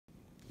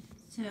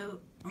So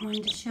I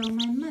wanted to show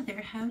my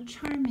mother how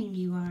charming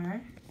you are.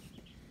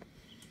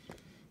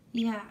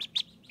 Yeah,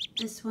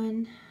 this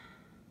one,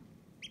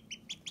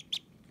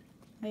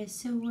 I was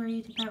so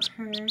worried about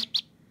her.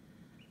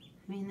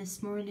 I mean,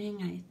 this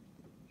morning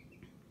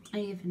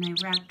I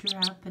wrapped her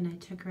up and I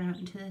took her out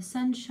into the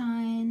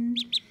sunshine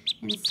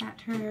and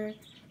sat her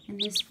in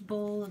this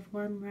bowl of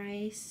warm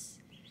rice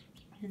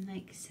and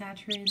like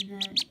sat her in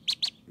the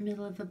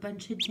middle of a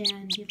bunch of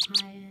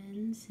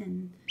dandelions,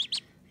 and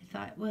I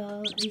thought,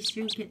 well, at least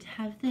you'll get to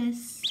have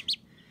this.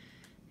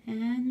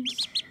 And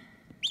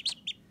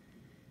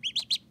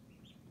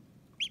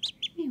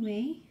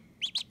anyway,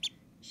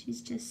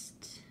 she's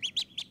just,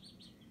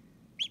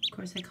 of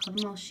course I call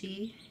them all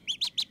she.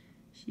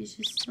 She's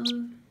just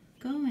still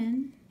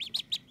going,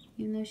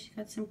 even though she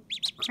got some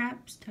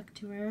crap stuck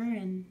to her,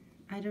 and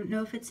I don't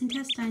know if it's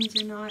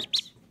intestines or not,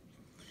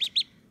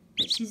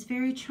 but she's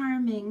very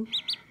charming.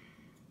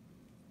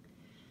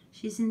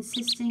 She's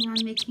insisting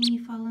on making me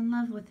fall in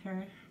love with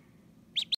her.